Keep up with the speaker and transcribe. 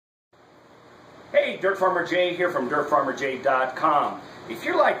Hey, Dirt Farmer Jay here from dirtfarmerjay.com. If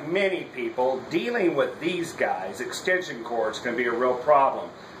you're like many people, dealing with these guys, extension cords can be a real problem.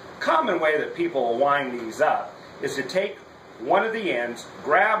 Common way that people will wind these up is to take one of the ends,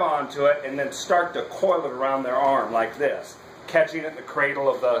 grab onto it, and then start to coil it around their arm like this, catching it in the cradle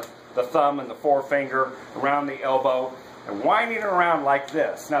of the thumb and the forefinger, around the elbow, and winding it around like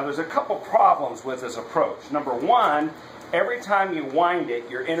this. Now there's a couple problems with this approach. Number one, every time you wind it,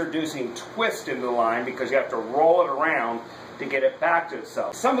 you're introducing twist into the line because you have to roll it around to get it back to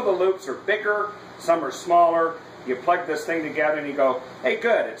itself. Some of the loops are bigger, some are smaller. You plug this thing together and you go, hey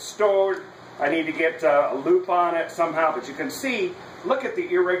good, it's stored. I need to get a loop on it somehow. But you can see, look at the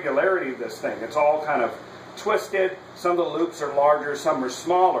irregularity of this thing. It's all kind of twisted. Some of the loops are larger, some are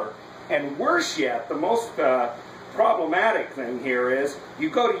smaller. And worse yet, the most problematic thing here is you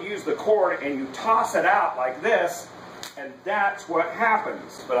go to use the cord and you toss it out like this, and that's what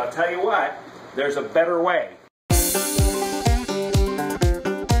happens. But I'll tell you what, there's a better way.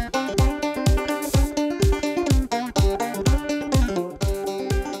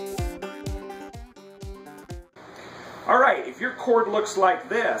 Alright, if your cord looks like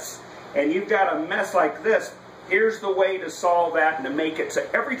this, and you've got a mess like this, here's the way to solve that and to make it so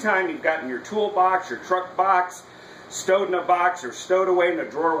every time you've got in your toolbox, your truck box, stowed in a box or stowed away in a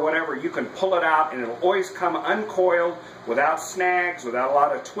drawer, whatever, you can pull it out and it'll always come uncoiled without snags, without a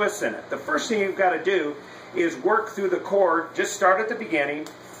lot of twists in it. The first thing you've got to do is work through the cord, just start at the beginning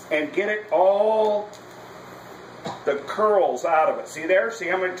and get it all the curls out of it. See there? See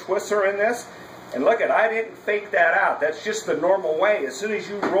how many twists are in this? And look at, I didn't fake that out. That's just the normal way. As soon as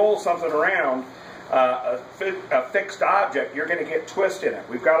you roll something around, a fixed object, you're going to get twist in it.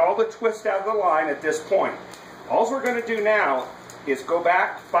 We've got all the twist out of the line at this point. All we're going to do now is go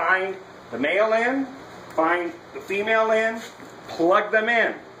back, find the male end, find the female end, plug them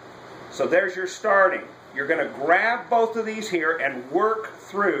in. So there's your starting. You're going to grab both of these here and work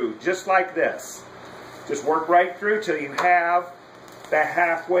through just like this. Just work right through till you have that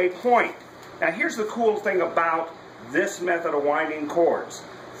halfway point. Now here's the cool thing about this method of winding cords.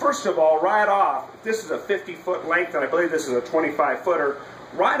 First of all, right off, if this is a 50-foot length and I believe this is a 25-footer,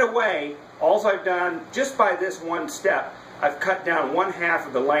 right away, all I've done, just by this one step, I've cut down 1/2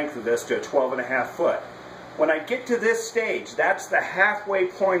 of the length of this to a 12.5 foot. When I get to this stage, that's the halfway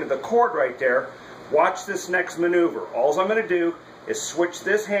point of the cord right there. Watch this next maneuver. All I'm going to do is switch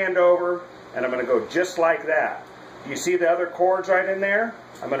this hand over, and I'm going to go just like that. Do you see the other cords right in there?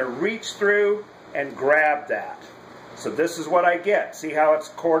 I'm going to reach through and grab that. So this is what I get. See how it's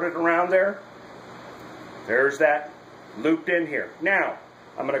corded around there? There's that looped in here. Now,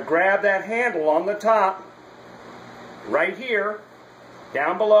 I'm going to grab that handle on the top, right here,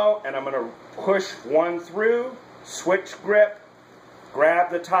 down below, and I'm going to push one through, switch grip,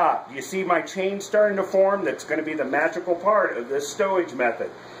 grab the top. You see my chain starting to form? That's going to be the magical part of this stowage method.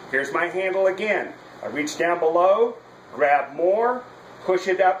 Here's my handle again. I reach down below, grab more, push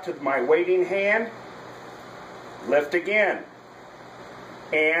it up to my waiting hand, lift again,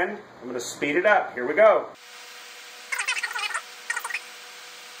 and I'm going to speed it up. Here we go.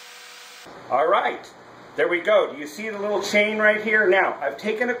 Alright, there we go. Do you see the little chain right here? Now, I've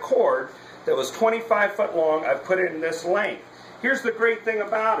taken a cord that was 25 foot long, I've put it in this length. Here's the great thing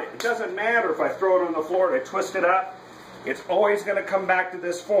about it. It doesn't matter if I throw it on the floor and I twist it up, it's always going to come back to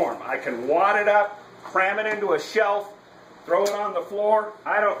this form. I can wad it up, cram it into a shelf, throw it on the floor,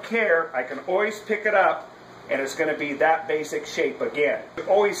 I don't care. I can always pick it up and it's going to be that basic shape again. You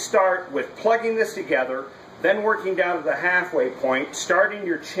always start with plugging this together, then working down to the halfway point, starting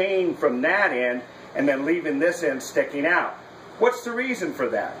your chain from that end, and then leaving this end sticking out. What's the reason for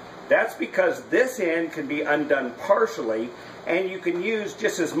that? That's because this end can be undone partially, and you can use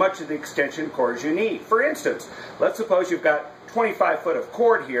just as much of the extension cord as you need. For instance, let's suppose you've got 25 foot of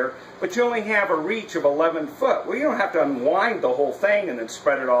cord here, but you only have a reach of 11 foot. Well, you don't have to unwind the whole thing and then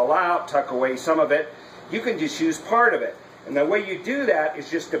spread it all out, tuck away some of it. You can just use part of it. And the way you do that is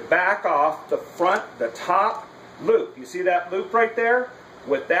just to back off the front, the top loop. You see that loop right there?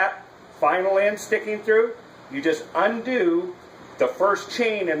 With that final end sticking through, you just undo the first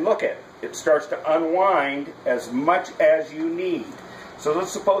chain and look at it. It starts to unwind as much as you need. So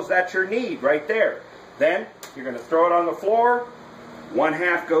let's suppose that's your need right there. Then you're going to throw it on the floor.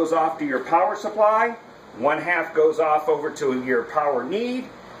 1/2 goes off to your power supply. 1/2 goes off over to your power need.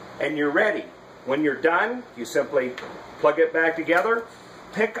 And you're ready. When you're done, you simply plug it back together,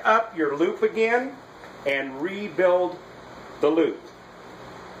 pick up your loop again, and rebuild the loop.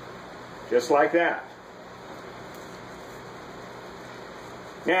 Just like that.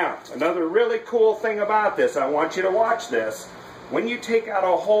 Now, another really cool thing about this, I want you to watch this. when you take out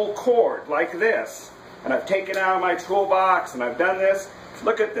a whole cord like this, and I've taken out of my toolbox and I've done this,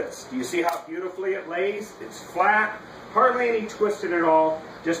 look at this. Do you see how beautifully it lays? It's flat, hardly any twisting at all,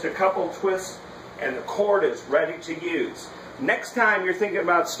 just a couple twists, and the cord is ready to use. Next time you're thinking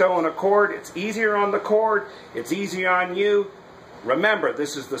about stowing a cord, it's easier on the cord, it's easier on you. Remember,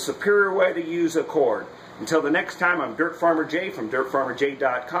 this is the superior way to use a cord. Until the next time, I'm Dirt Farmer Jay from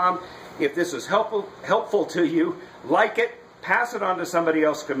dirtfarmerjay.com. If this is helpful to you, like it, pass it on to somebody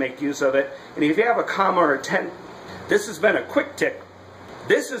else who can make use of it. And if you have a comment or this has been a quick tip.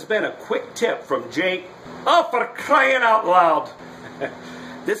 This has been a quick tip from Jay. Oh, for crying out loud!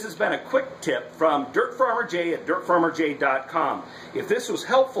 This has been a quick tip from Dirt Farmer Jay at dirtfarmerjay.com. If this was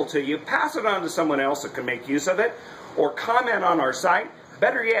helpful to you, pass it on to someone else that can make use of it, or comment on our site.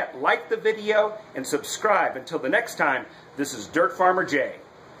 Better yet, like the video and subscribe. Until the next time, this is Dirt Farmer Jay.